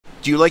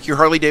Do you like your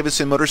Harley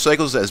Davidson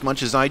motorcycles as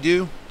much as I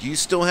do? Do you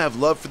still have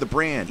love for the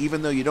brand,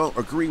 even though you don't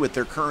agree with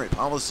their current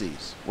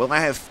policies? Well,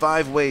 I have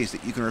 5 ways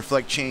that you can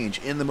reflect change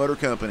in the motor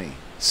company.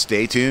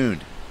 Stay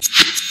tuned.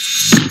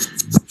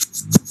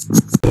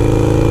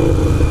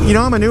 You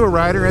know, I'm a newer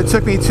rider. It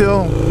took me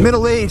till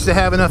middle age to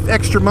have enough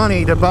extra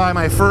money to buy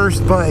my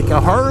first bike,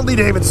 a Harley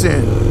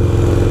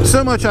Davidson.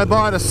 So much I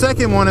bought a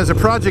second one as a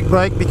project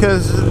bike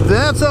because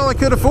that's all I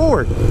could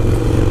afford.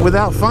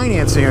 Without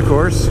financing, of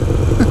course.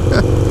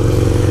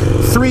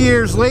 3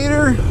 years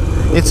later,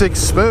 it's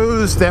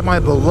exposed that my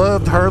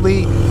beloved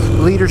Harley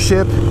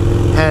leadership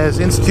has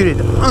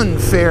instituted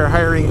unfair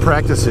hiring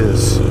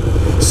practices,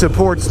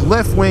 supports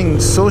left-wing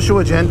social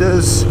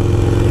agendas,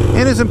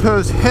 and has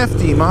imposed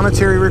hefty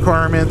monetary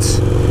requirements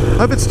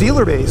of its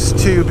dealer base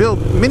to build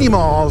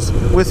mini-malls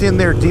within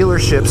their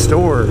dealership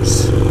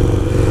stores.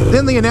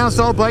 Then they announced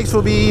all bikes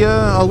will be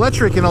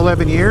electric in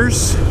 11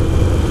 years.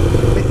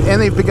 And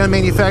they've begun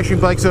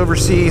manufacturing bikes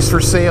overseas for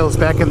sales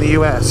back in the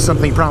US,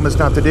 something promised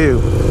not to do.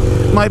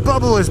 My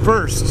bubble has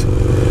burst.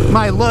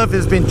 My love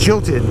has been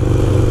jilted.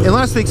 In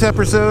last week's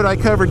episode, I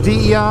covered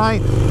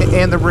DEI,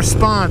 and the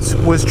response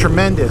was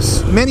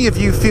tremendous. Many of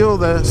you feel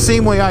the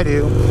same way I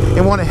do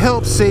and want to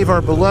help save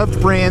our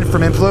beloved brand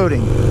from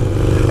imploding.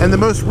 And the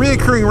most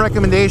reoccurring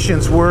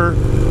recommendations were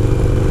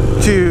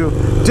to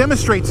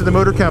demonstrate to the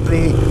motor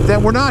company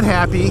that we're not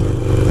happy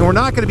and we're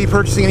not going to be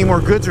purchasing any more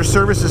goods or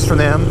services from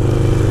them,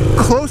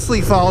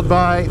 closely followed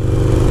by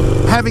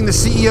having the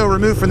CEO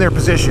removed from their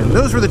position.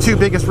 Those were the 2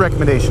 biggest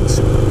recommendations.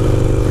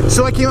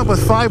 So I came up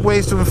with 5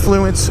 ways to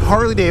influence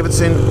Harley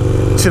Davidson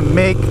to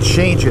make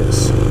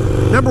changes.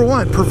 Number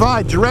 1,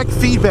 provide direct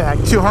feedback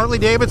to Harley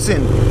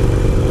Davidson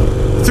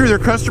through their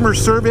customer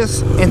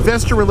service,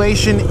 investor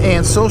relation,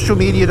 and social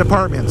media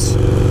departments.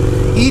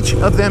 Each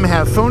of them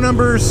have phone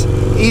numbers,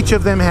 each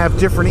of them have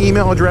different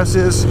email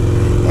addresses,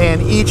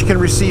 and each can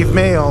receive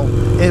mail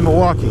in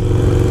Milwaukee.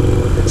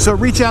 So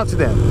reach out to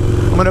them.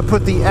 I'm going to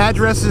put the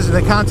addresses and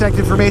the contact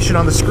information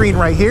on the screen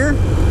right here.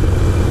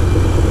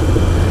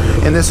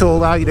 And this will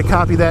allow you to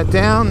copy that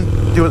down,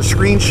 do a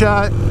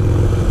screenshot,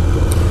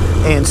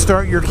 and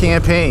start your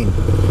campaign.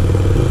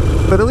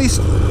 But at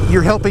least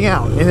you're helping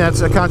out, and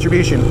that's a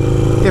contribution.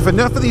 If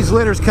enough of these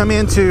letters come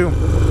into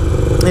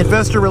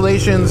investor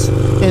relations,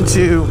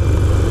 into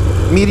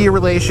media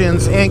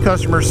relations, and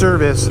customer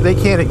service, they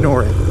can't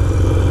ignore it.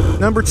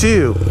 Number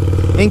 2,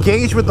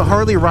 engage with the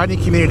Harley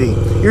riding community.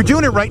 You're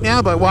doing it right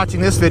now by watching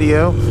this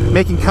video,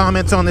 making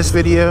comments on this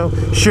video,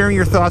 sharing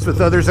your thoughts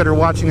with others that are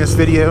watching this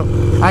video.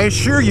 I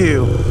assure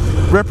you,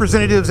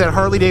 representatives at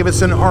Harley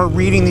Davidson are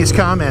reading these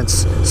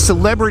comments.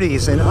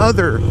 Celebrities and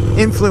other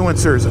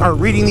influencers are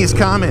reading these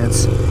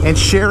comments and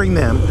sharing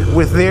them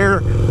with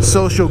their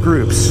social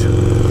groups.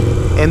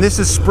 And this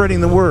is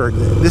spreading the word.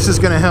 This is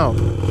going to help.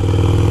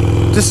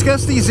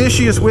 Discuss these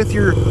issues with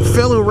your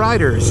fellow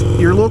riders,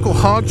 your local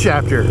HOG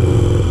chapter.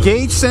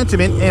 Gauge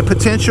sentiment and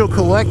potential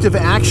collective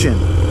action.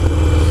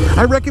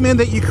 I recommend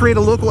that you create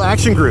a local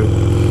action group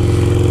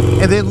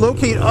and then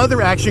locate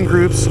other action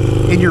groups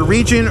in your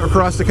region or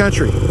across the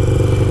country.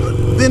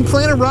 Then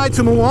plan a ride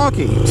to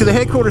Milwaukee, to the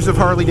headquarters of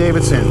Harley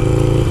Davidson.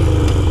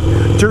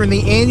 During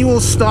the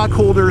annual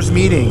stockholders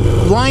meeting,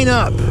 line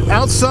up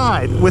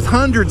outside with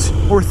hundreds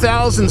or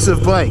thousands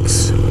of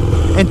bikes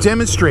and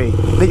demonstrate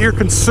that you're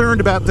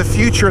concerned about the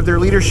future of their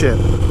leadership.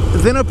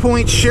 Then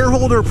appoint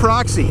shareholder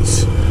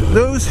proxies,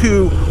 those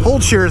who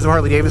hold shares of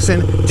Harley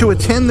Davidson, to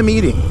attend the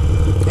meeting.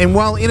 And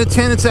while in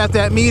attendance at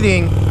that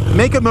meeting,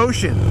 make a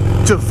motion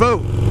to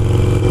vote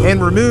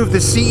and remove the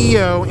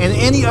CEO and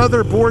any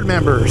other board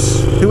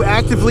members who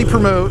actively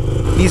promote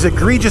these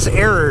egregious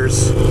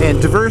errors in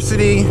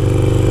diversity,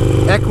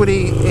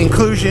 equity,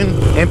 inclusion,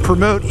 and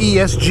promote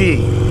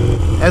ESG,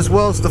 as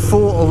well as the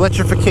full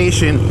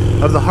electrification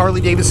of the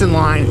Harley Davidson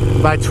line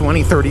by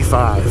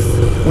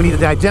 2035. We need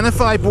to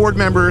identify board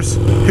members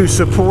who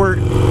support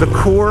the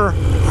core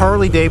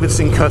Harley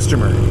Davidson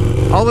customer.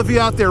 All of you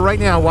out there right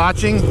now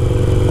watching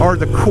are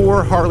the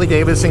core Harley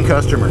Davidson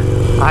customer.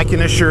 I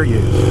can assure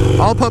you.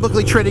 All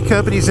publicly traded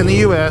companies in the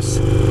US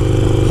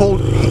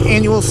hold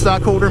annual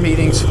stockholder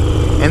meetings,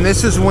 and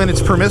this is when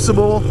it's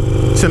permissible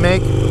to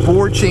make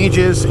board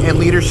changes and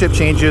leadership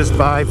changes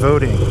by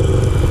voting.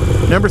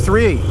 Number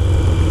 3,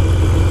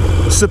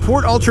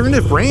 support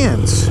alternative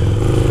brands.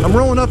 I'm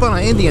rolling up on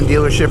an Indian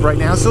dealership right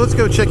now, so let's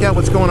go check out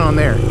what's going on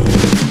there.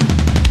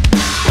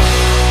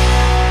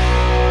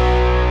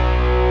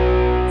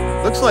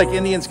 Looks like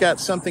Indian's got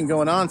something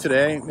going on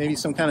today, maybe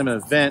some kind of an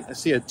event. I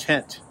see a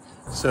tent.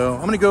 So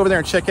I'm going to go over there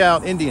and check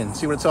out Indian,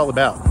 see what it's all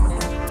about.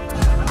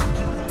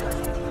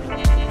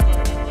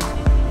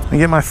 I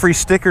get my free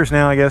stickers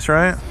now, I guess,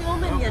 right?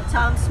 Filming you,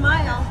 Tom.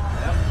 Smile.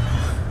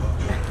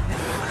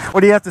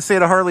 What do you have to say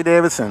to Harley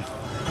Davidson?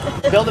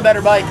 Build a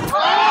better bike.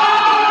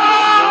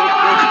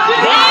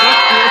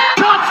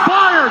 Shots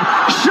fired!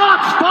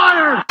 Shots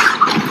fired!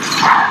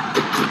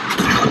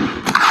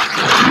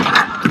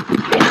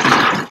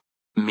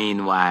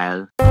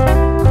 Meanwhile,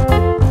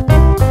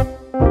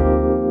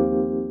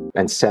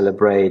 and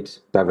celebrate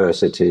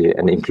diversity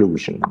and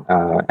inclusion.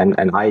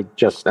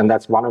 And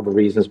that's one of the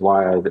reasons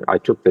why I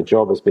took the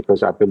job, is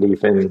because I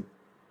believe in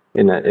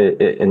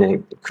an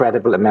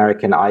incredible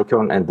American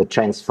icon and the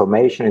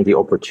transformation and the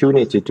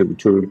opportunity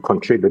to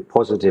contribute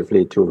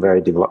positively to a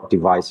very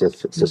divisive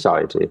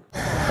society.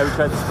 Have you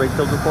tried the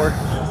Springfield before?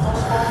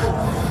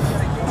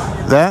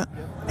 That?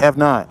 Have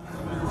not.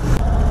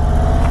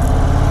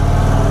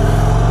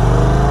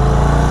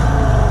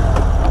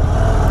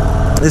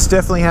 This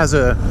definitely has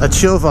a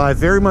chill vibe,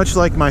 very much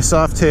like my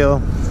Softail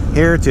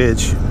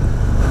Heritage.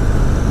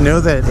 Know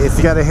that if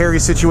you got a hairy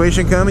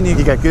situation coming,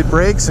 you got good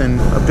brakes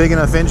and a big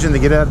enough engine to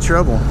get out of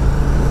trouble.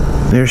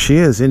 There she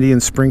is,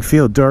 Indian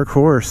Springfield Dark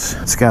Horse.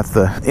 It's got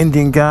the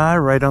Indian guy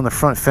right on the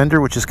front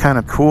fender, which is kind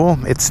of cool.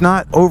 It's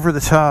not over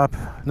the top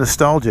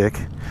nostalgic,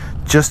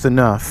 just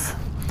enough.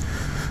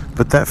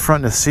 But that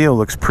front nacelle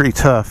looks pretty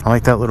tough. I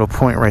like that little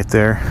point right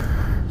there.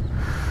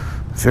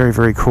 Very,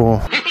 very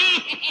cool.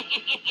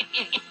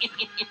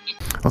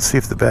 Let's see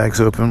if the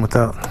bag's open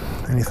without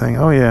anything.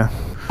 Oh yeah.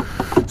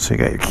 So you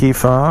got your key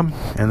fob,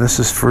 and this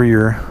is for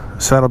your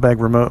saddlebag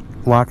remote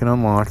lock and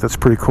unlock. That's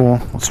pretty cool.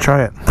 Let's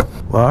try it.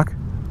 Lock.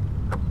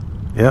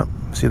 Yep.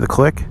 See the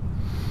click?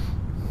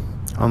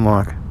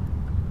 Unlock.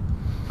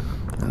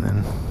 And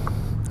then,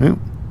 oop.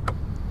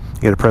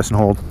 You gotta press and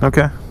hold.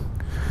 Okay.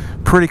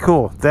 Pretty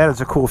cool. That is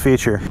a cool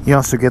feature. You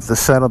also get the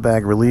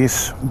saddlebag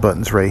release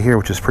buttons right here,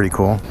 which is pretty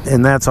cool.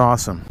 And that's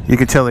awesome. You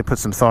can tell they put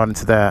some thought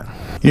into that.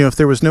 You know, if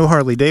there was no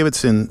Harley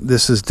Davidson,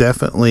 this is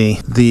definitely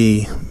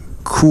the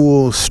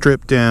cool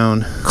stripped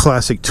down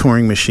classic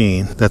touring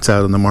machine that's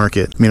out on the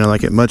market. I mean, I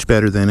like it much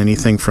better than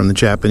anything from the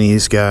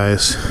Japanese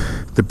guys,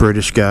 the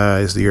British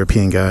guys, the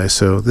European guys.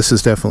 So this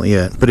is definitely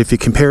it. But if you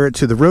compare it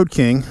to the Road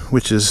King,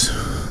 which is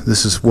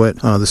this is what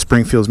the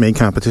Springfield's main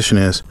competition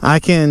is, I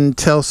can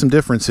tell some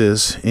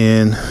differences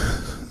in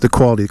the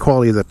quality. The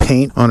quality of the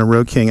paint on a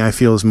Road King I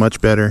feel is much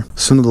better.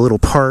 Some of the little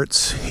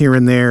parts here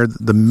and there,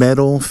 the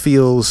metal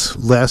feels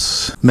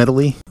less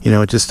metally. You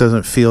know, it just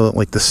doesn't feel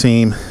like the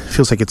same. It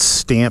feels like it's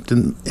stamped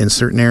in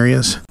certain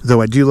areas.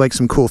 Though I do like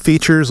some cool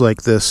features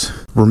like this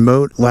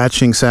remote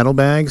latching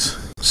saddlebags.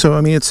 So,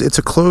 I mean, it's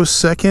a close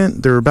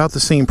second. They're about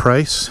the same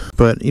price,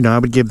 but, you know, I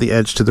would give the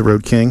edge to the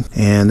Road King.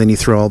 And then you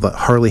throw all the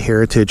Harley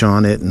heritage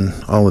on it and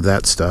all of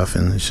that stuff.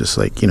 And it's just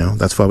like, you know,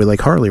 that's why we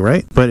like Harley,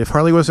 right? But if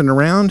Harley wasn't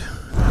around,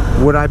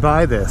 would I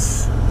buy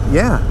this?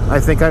 Yeah, I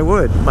think I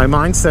would. My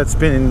mindset's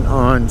been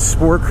on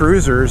sport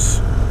cruisers,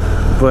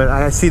 but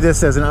I see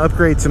this as an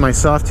upgrade to my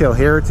Softail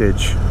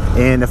Heritage.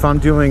 And if I'm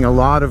doing a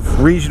lot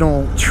of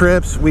regional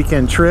trips,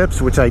 weekend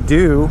trips, which I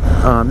do,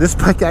 this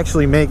bike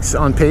actually makes,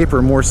 on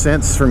paper, more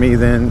sense for me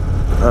than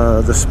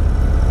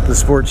the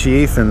Sport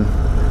Chief and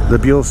the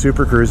Buell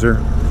Super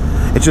Cruiser.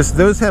 It's just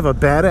those have a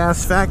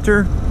badass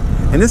factor,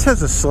 and this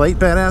has a slight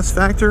badass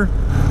factor,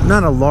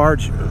 not a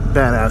large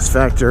badass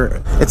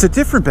factor. It's a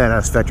different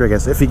badass factor, I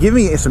guess. If you give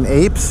me some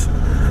apes,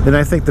 then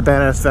I think the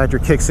badass factor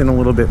kicks in a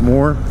little bit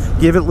more.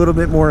 Give it a little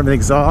bit more of an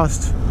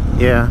exhaust,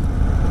 yeah.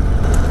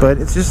 But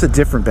it's just a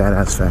different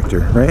badass factor,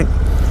 right?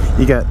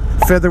 You got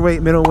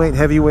featherweight, middleweight,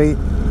 heavyweight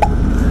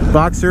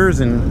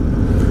boxers,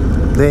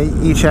 and they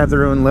each have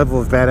their own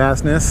level of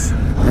badassness.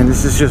 And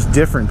this is just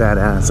different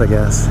badass, I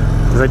guess.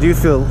 Because I do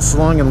feel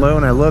slung and low,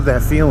 and I love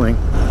that feeling.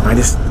 I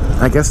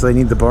guess I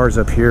need the bars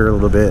up here a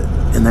little bit,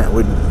 and that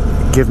would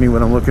give me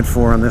what I'm looking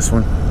for on this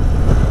one.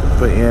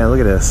 But yeah, look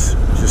at this.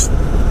 Just,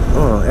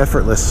 oh,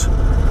 effortless.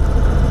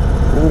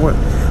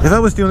 If I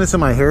was doing this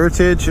on my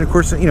Heritage, and of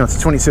course, you know, it's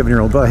a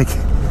 27-year-old bike,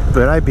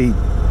 but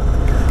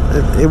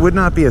it would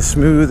not be as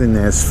smooth and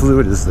as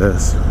fluid as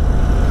this.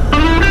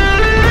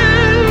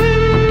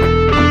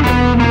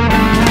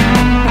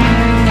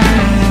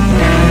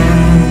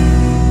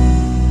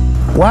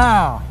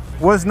 Wow,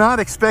 was not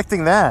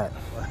expecting that.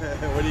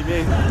 What do you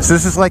mean? So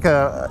this is like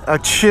a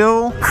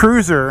chill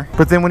cruiser,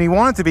 but then when you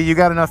want it to be, you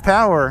got enough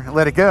power,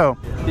 let it go.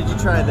 Did you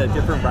try the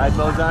different ride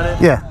modes on it?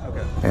 Yeah.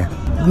 Okay.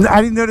 Yeah.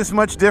 I didn't notice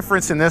much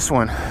difference in this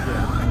one,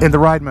 in the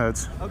ride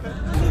modes. Okay.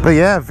 But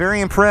yeah,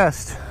 very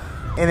impressed.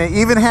 And it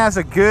even has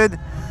a good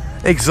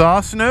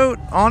exhaust note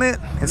on it.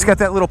 It's got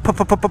that little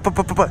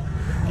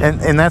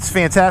and that's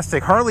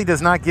fantastic. Harley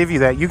does not give you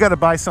that. You got to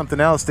buy something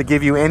else to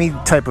give you any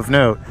type of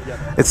note.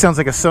 Yep. It sounds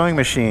like a sewing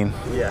machine.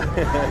 Yeah.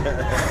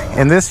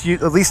 And this,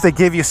 at least they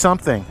give you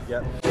something.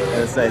 Yep. And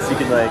it's nice. You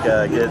can like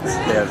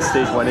they have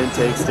stage 1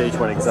 intake, stage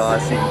 1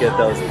 exhaust. You can get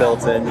those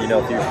built in. You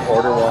know, if you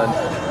order one,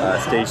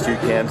 stage 2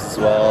 cams as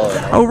well.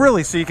 Oh,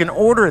 really? So you can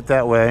order it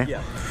that way?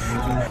 Yeah.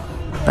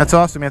 That's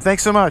awesome, man.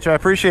 Thanks so much. I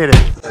appreciate it.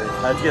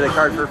 Did you get a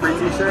card for a free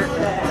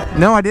t-shirt?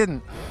 No, I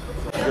didn't.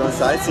 Go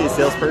inside, see a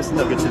salesperson,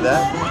 they'll get you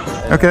that.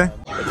 And, okay.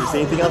 If there's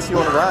anything else you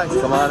want to ride,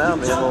 come on out,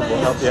 man. We'll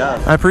help you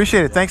out. I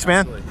appreciate it. Thanks,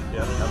 man.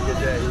 Yeah, have a good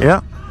day.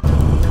 Yeah.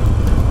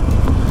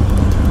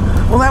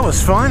 Well, that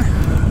was fun.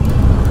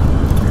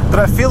 But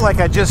I feel like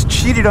I just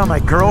cheated on my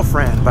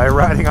girlfriend by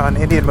riding on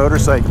Indian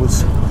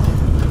motorcycles.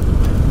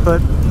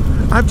 But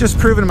I've just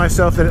proven to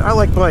myself that I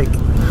like bike.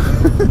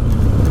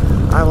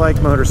 I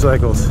like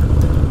motorcycles.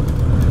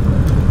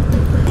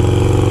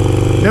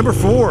 Number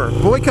 4,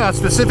 boycott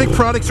specific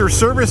products or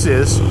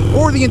services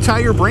or the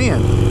entire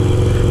brand.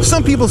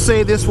 Some people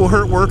say this will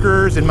hurt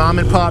workers and mom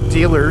and pop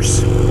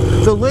dealers.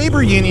 The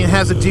labor union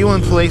has a deal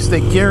in place that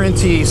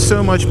guarantees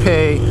so much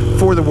pay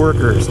for the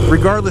workers,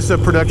 regardless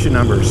of production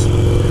numbers.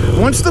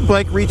 Once the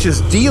bike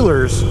reaches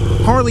dealers,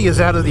 Harley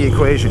is out of the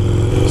equation.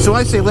 So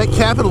I say let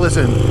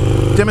capitalism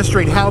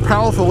demonstrate how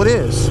powerful it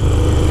is.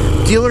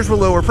 Dealers will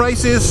lower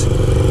prices,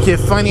 give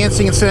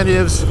financing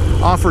incentives,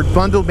 offer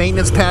bundled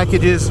maintenance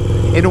packages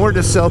in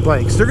order to sell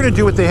bikes. They're going to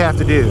do what they have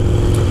to do.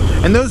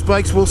 And those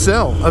bikes will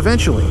sell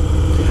eventually.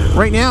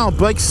 Right now,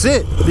 bikes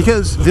sit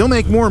because they'll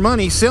make more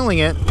money selling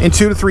it in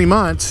 2 to 3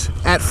 months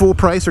at full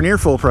price or near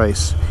full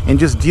price and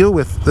just deal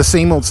with the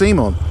same old, same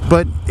old.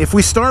 But if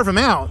we starve them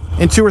out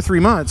in 2 or 3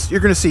 months,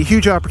 you're going to see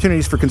huge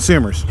opportunities for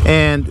consumers.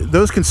 And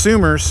those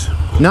consumers,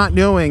 not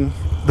knowing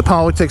the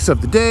politics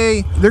of the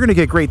day, they're going to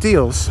get great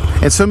deals.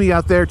 And some of you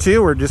out there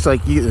too are just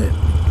like, you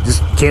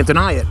just can't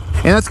deny it.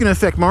 And that's going to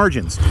affect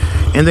margins.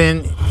 And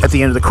then at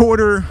the end of the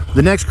quarter,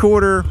 the next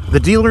quarter, the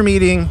dealer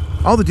meeting,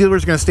 all the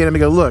dealers are going to stand up and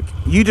go, look,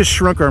 you just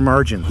shrunk our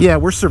margin. Yeah,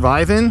 we're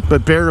surviving,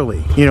 but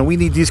barely. You know, we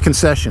need these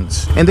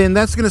concessions. And then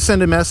that's going to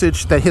send a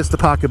message that hits the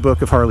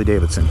pocketbook of Harley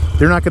Davidson.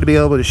 They're not going to be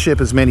able to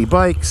ship as many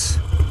bikes.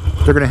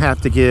 They're going to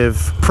have to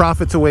give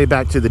profits away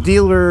back to the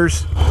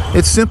dealers.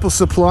 It's simple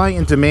supply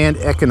and demand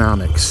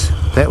economics.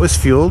 That was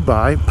fueled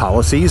by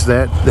policies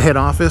that the head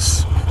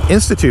office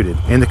instituted.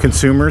 And the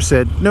consumer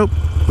said, nope,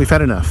 we've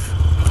had enough.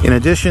 In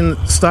addition,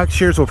 stock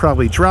shares will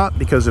probably drop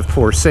because of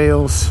poor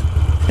sales.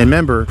 And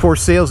remember, poor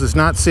sales is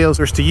not sales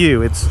to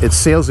you, it's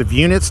sales of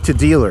units to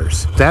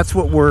dealers. That's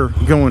what we're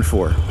going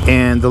for.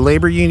 And the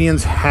labor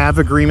unions have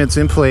agreements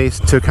in place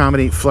to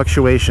accommodate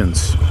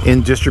fluctuations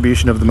in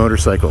distribution of the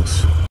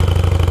motorcycles.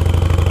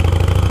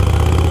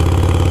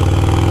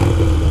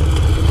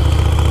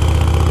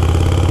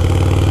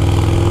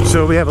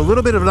 So we have a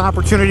little bit of an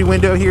opportunity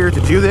window here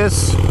to do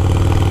this.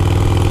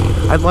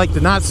 I'd like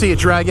to not see it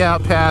drag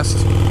out past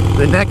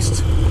the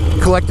next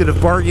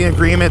collective bargaining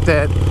agreement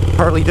that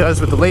Harley does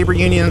with the labor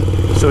union,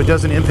 so it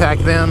doesn't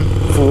impact them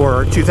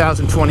for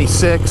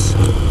 2026.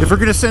 If we're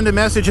going to send a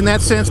message in that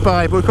sense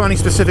by boycotting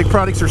specific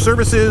products or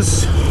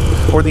services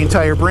or the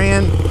entire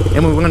brand,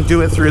 and we want to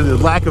do it through the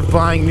lack of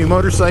buying new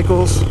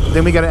motorcycles,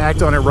 then we got to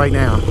act on it right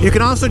now. You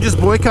can also just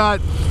boycott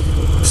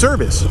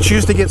service.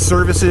 Choose to get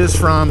services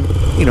from,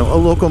 you know, a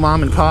local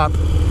mom and pop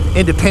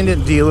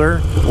independent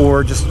dealer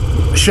or just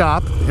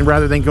shop, and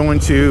rather than going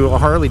to a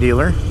Harley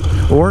dealer,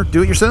 or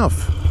do it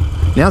yourself.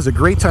 Now's a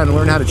great time to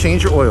learn how to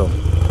change your oil.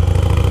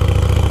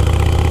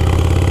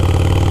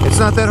 It's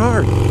not that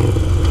hard.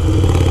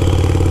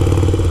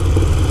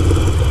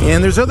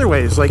 And there's other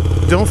ways, like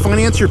don't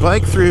finance your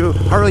bike through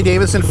Harley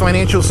Davidson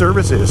Financial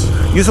Services.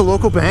 Use a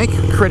local bank,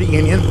 credit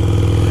union.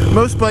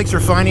 Most bikes are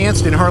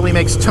financed and Harley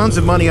makes tons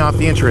of money off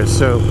the interest,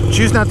 so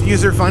choose not to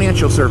use their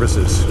financial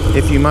services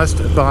if you must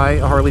buy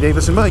a Harley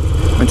Davidson bike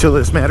until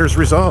this matter is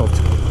resolved.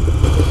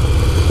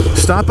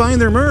 Stop buying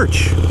their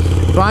merch.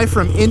 Buy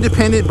from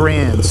independent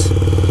brands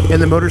in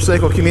the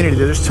motorcycle community.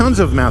 There's tons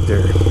of them out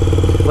there.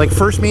 Like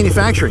First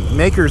Manufacturing,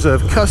 makers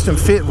of custom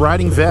fit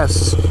riding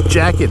vests,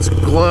 jackets,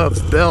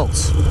 gloves,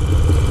 belts.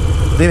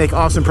 They make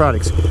awesome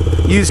products.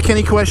 Use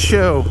Kenny Quest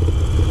Show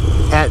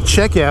at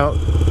checkout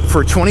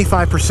for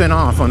 25%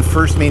 off on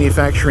First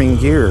Manufacturing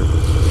gear.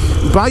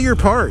 Buy your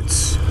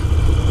parts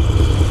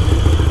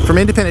from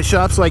independent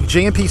shops like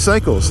J&P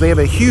Cycles. They have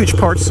a huge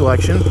parts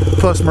selection,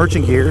 plus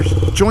merchant gears.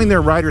 Join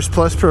their Riders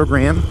Plus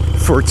program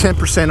for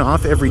 10%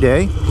 off every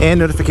day and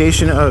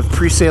notification of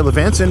pre-sale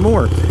events and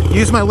more.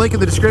 Use my link in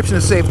the description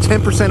to save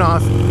 10%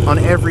 off on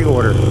every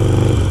order.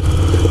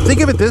 Think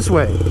of it this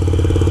way.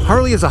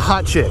 Harley is a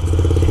hot chick,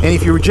 and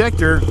if you reject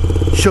her,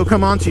 she'll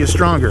come on to you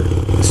stronger.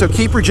 So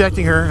keep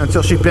rejecting her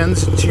until she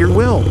bends to your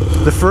will.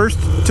 The first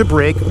to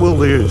break will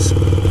lose.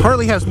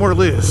 Harley has more to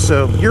lose,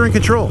 so you're in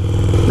control.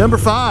 Number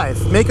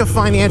 5, make a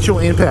financial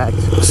impact.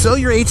 Sell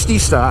your HD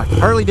stock.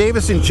 Harley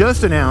Davidson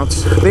just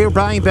announced they are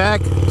buying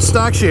back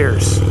stock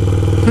shares.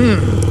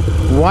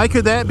 Why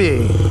could that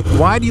be?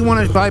 Why do you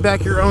want to buy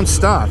back your own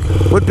stock?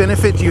 What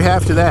benefit do you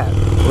have to that?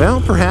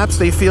 Well, perhaps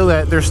they feel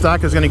that their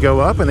stock is going to go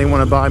up and they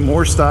want to buy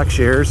more stock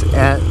shares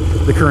at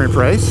the current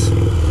price.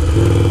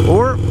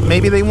 Or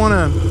maybe they want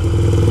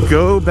to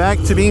go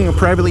back to being a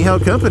privately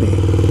held company.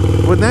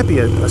 Wouldn't that be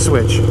a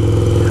switch?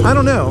 I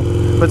don't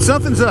know, but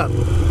something's up.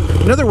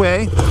 Another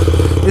way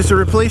is to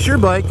replace your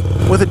bike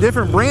with a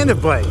different brand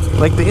of bike,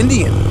 like the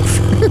Indian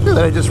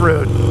that I just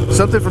rode.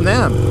 Something from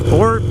them.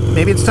 Or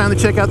maybe it's time to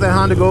check out that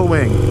Honda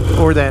Goldwing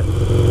or that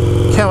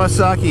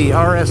Kawasaki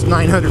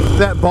RS900,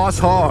 that Boss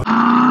Hog.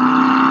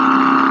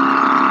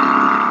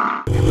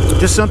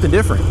 Just something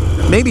different.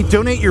 Maybe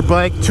donate your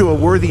bike to a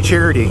worthy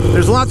charity.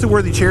 There's lots of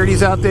worthy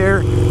charities out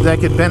there that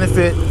could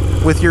benefit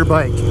with your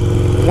bike.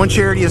 One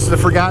charity is the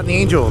Forgotten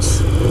Angels,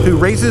 who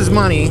raises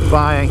money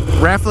by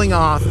raffling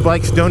off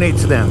bikes donated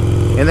to them.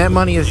 And that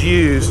money is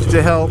used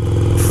to help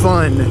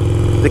fund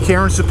the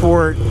care and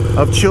support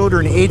of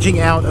children aging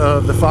out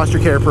of the foster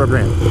care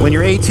program. When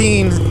you're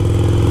 18,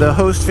 the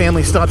host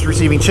family stops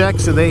receiving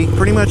checks, so they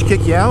pretty much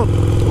kick you out,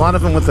 lot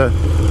of them with a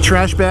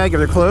trash bag of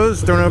their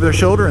clothes thrown over their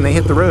shoulder, and they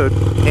hit the road.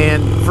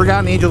 And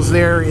Forgotten Angels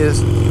they're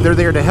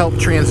there to help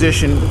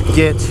transition,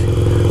 get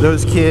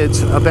those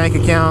kids a bank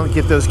account,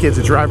 get those kids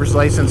a driver's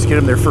license, get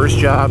them their first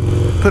job,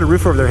 put a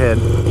roof over their head,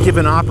 give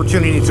an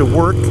opportunity to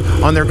work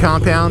on their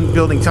compound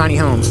building tiny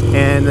homes.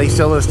 And they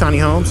sell those tiny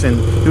homes, and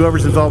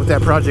whoever's involved with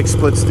that project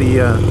splits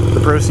the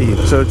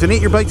proceeds. So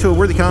donate your bike to a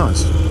worthy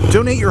cause.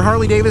 Donate your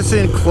Harley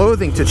Davidson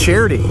clothing to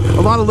charity.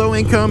 A lot of low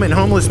income and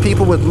homeless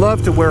people would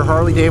love to wear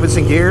Harley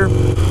Davidson gear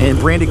and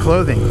branded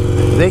clothing.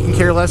 They can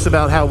care less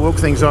about how woke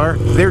things are.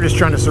 They're just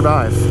trying to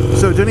survive.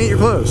 So donate your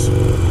clothes.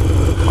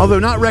 Although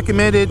not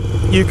recommended,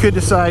 you could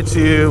decide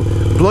to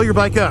blow your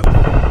bike up.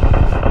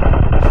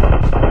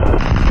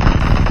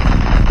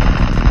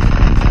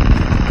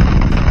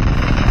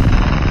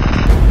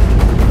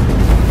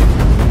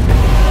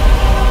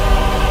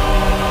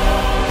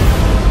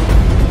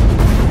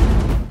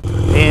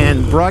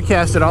 And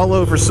broadcast it all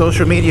over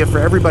social media for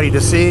everybody to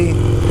see,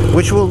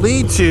 which will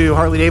lead to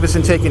Harley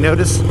Davidson taking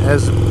notice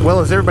as well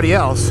as everybody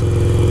else.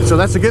 So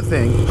that's a good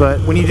thing.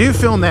 But when you do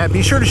film that,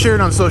 be sure to share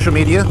it on social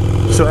media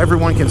so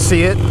everyone can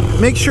see it.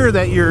 Make sure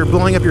that you're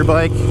blowing up your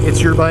bike,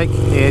 it's your bike,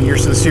 and you're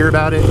sincere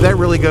about it. That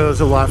really goes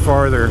a lot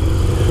farther.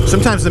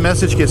 Sometimes the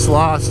message gets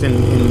lost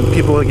and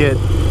people get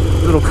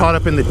a little caught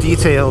up in the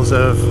details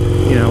of,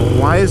 you know,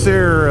 why is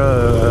there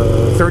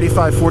a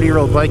 35,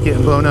 40-year-old bike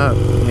getting blown up?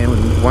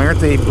 And why aren't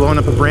they blowing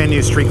up a brand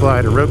new Street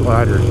Glide or Road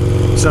Glide or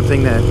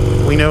something that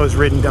we know is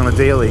ridden on a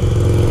daily?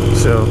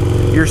 So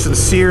your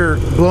sincere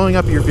blowing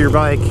up your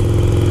bike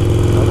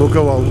will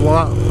go a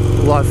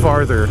lot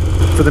farther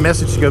for the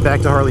message to go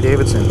back to Harley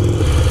Davidson.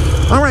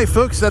 All right,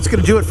 folks, that's going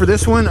to do it for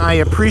this one. I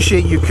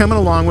appreciate you coming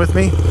along with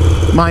me.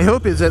 My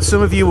hope is that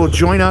some of you will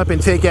join up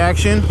and take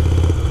action.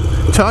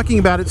 Talking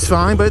about it's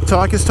fine, but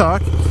talk is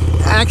talk.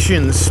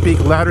 Actions speak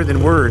louder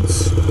than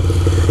words.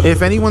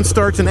 If anyone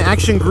starts an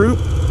action group,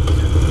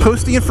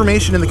 post the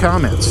information in the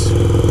comments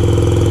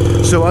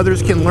so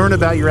others can learn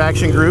about your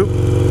action group,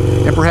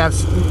 and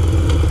perhaps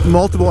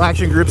multiple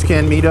action groups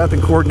can meet up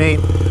and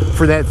coordinate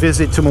for that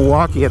visit to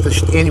Milwaukee at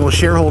the annual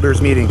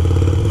shareholders meeting.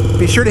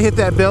 Be sure to hit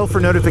that bell for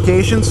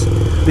notifications,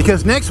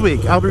 because next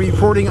week I'll be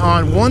reporting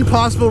on one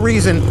possible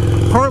reason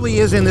Harley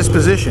is in this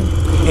position.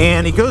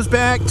 And it goes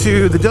back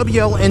to the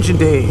WL engine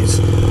days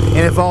and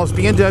involves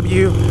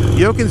BMW,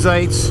 Yoke &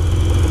 Zeitz,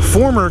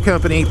 former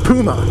company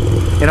Puma,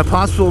 and a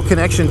possible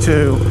connection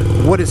to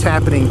what is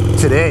happening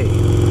today.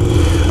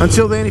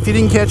 Until then, if you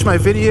didn't catch my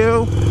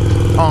video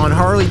on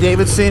Harley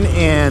Davidson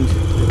and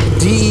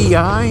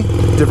DEI,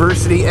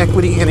 diversity,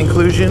 equity, and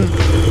inclusion,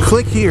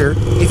 click here.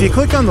 If you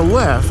click on the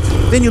left,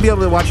 then you'll be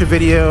able to watch a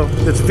video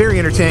that's very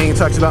entertaining. It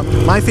talks about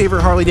my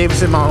favorite Harley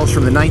Davidson models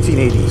from the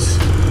 1980s.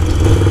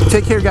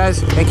 Take care,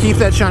 guys, and keep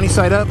that shiny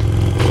side up.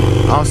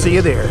 I'll see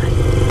you there.